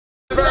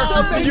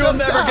You'll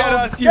never get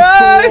us, you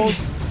Go!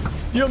 fools.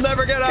 You'll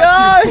never get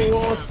us, you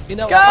fools. You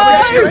know Go!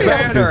 what? Your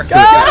banner. Go!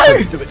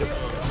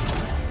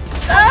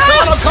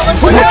 I'm coming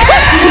for you.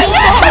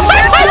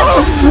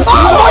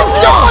 Oh my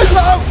God!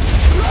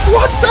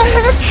 What the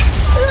heck?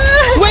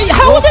 Wait,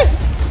 how are they?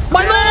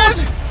 My lord!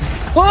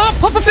 Oh,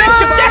 Puffer Fish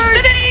of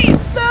Destiny!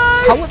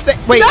 How are they?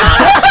 Wait.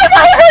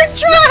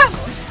 Trap!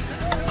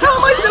 How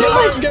am I still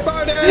alive? Get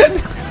Bard in.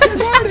 Get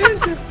Bard in.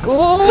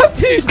 Oh,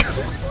 dude!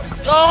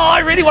 Oh, I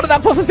really wanted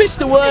that Puffer Fish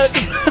to work.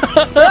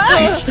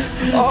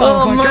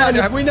 Oh, my man. God.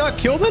 Have we not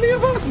killed any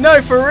of them?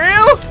 No, for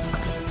real?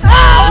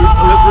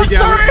 Oh,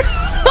 sorry!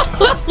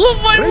 Oh,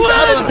 my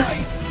word!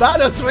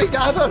 Banner,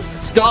 regather.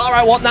 Scar,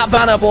 I want that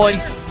banner,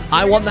 boy.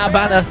 I want that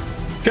banner.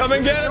 Come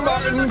and get it,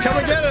 Martin. Come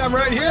and get it. I'm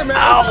right here, man.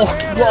 Ow!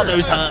 God,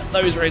 those hurt.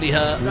 Those really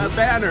hurt. That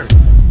banner.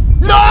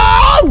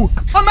 No!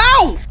 I'm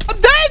out! I'm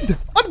dead!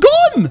 I'm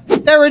gone!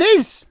 There it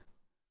is.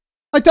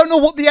 I don't know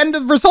what the end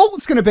of the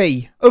result's going to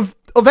be of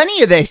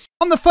any of this.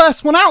 I'm the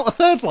first one out, a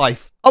third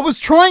life. I was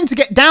trying to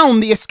get down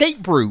the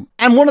escape route,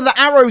 and one of the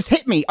arrows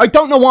hit me. I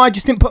don't know why I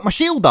just didn't put my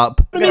shield up.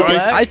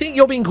 I think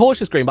you're being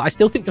cautious, Green, but I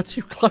still think you're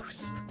too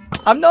close.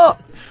 I'm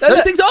not.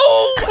 Those things.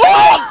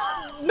 Oh!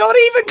 Not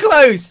even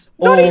close.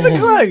 Not even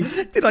close.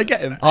 Did I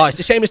get him? Oh, it's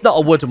a shame it's not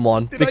a wooden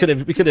one. We could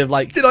have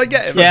like. Did I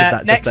get him? Yeah,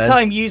 that next just then.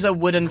 time use a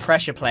wooden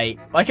pressure plate.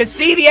 I can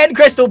see the end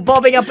crystal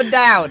bobbing up and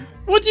down.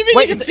 What do you mean?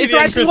 Wait, you can is see there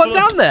the actually end one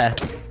crystal? down there?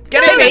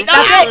 Get it, mate.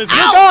 That's it. You're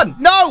Ow! gone.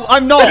 No,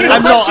 I'm not.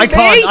 I'm not. I punching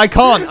can't. me? I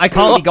can't. I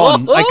can't be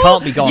gone. I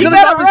can't be gone. You You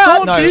better better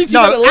run, run. dude. You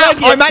No, better leg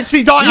it. I'm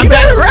actually dying. You I'm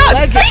better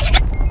dead. leg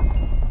it.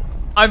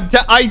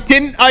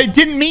 I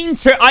didn't mean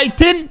to. I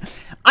didn't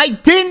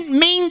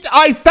mean.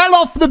 I fell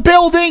off the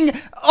building.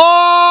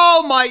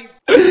 Oh my.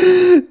 What?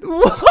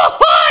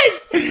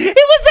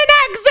 It was an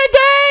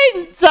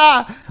accident.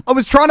 I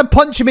was trying to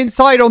punch him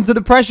inside onto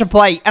the pressure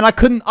plate, and I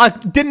couldn't. I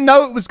didn't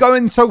know it was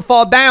going so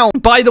far down.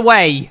 By the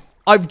way,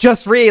 I've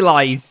just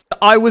realized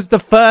I was the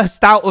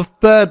first out of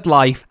third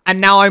life,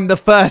 and now I'm the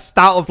first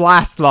out of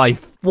last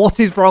life. What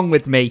is wrong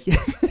with me?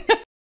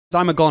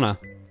 I'm a goner.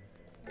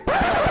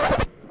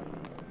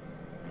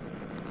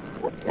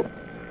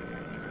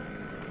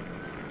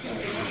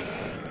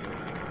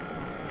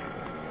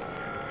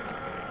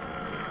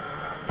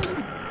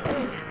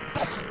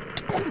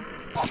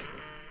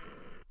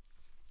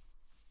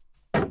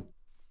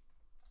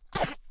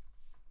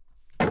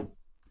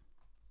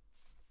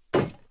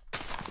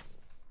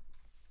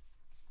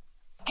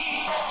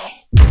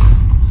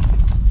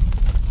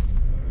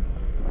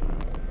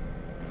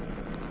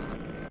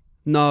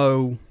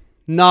 No.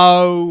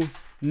 No.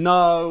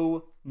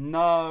 No.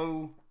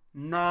 No.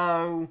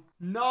 No.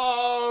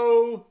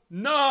 No.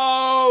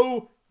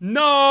 No.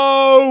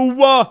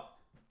 No.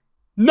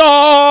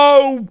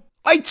 No.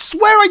 I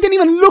swear I didn't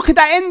even look at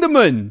that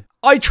Enderman.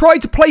 I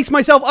tried to place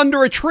myself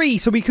under a tree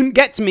so he couldn't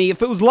get to me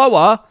if it was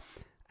lower,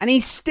 and he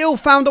still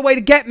found a way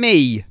to get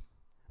me.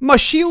 My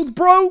shield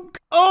broke.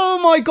 Oh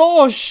my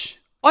gosh.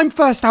 I'm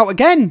first out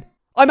again.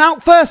 I'm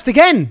out first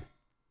again.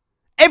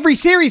 Every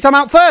series I'm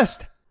out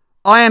first.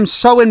 I am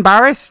so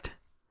embarrassed,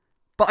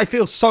 but I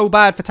feel so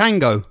bad for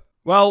Tango.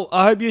 Well,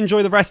 I hope you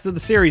enjoy the rest of the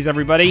series,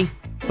 everybody.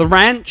 The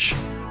ranch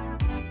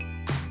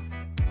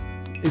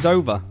is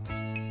over.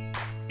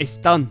 It's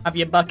done. Have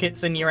your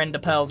buckets and your ender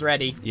pearls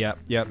ready. Yep.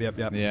 Yeah.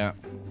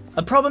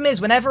 The problem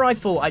is, whenever I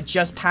fall, I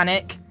just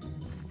panic.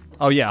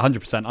 Oh, yeah,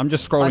 100%. I'm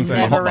just scrolling I'm through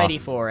my never hotbar. ready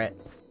for it.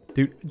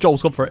 Dude,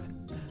 Joel's gone for it.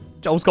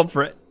 Joel's gone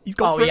for it. He's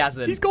gone Oh, for it. he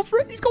hasn't. He's gone for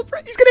it. He's gone for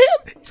it. He's gonna hit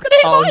him. He's gonna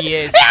hit him. Oh, hard. he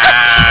is.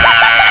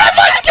 Oh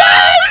my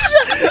gosh!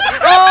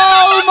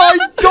 Oh my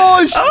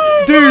gosh!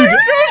 Dude,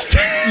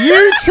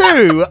 you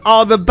two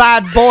are the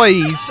bad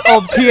boys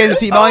of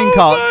TNT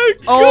Minecarts.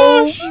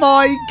 Oh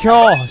my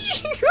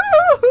gosh.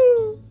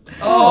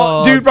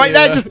 Oh, dude, right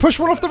there. Just push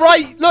one off the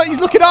right. Look, he's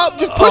looking up.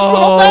 Just push one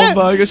off there. Oh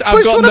my gosh, I've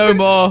Push got one no off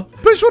more.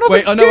 Push one off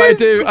Wait, the oh no, I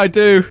skis.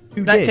 do.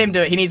 Let Tim do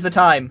it. He needs the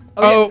time.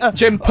 Oh,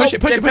 Jim, push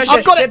it. Jim, push I've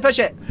it. got Jim, it. push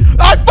it.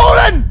 I've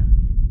fallen!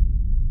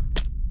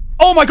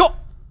 Oh my god!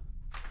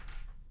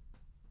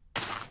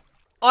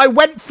 I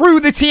went through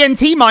the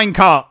TNT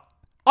minecart.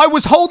 I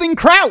was holding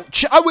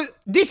crouch.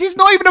 This is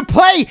not even a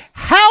play.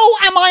 How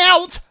am I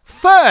out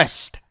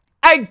first?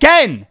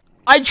 Again.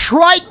 I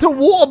tried to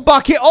water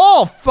bucket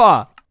off.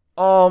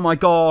 Oh my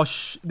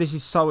gosh. This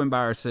is so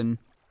embarrassing.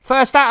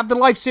 First out of the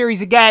life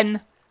series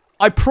again.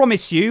 I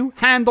promise you,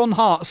 hand on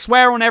heart,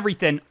 swear on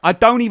everything. I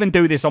don't even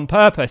do this on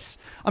purpose.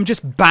 I'm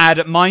just bad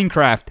at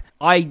Minecraft.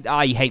 I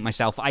hate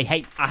myself. I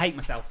hate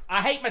myself.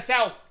 I hate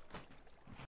myself.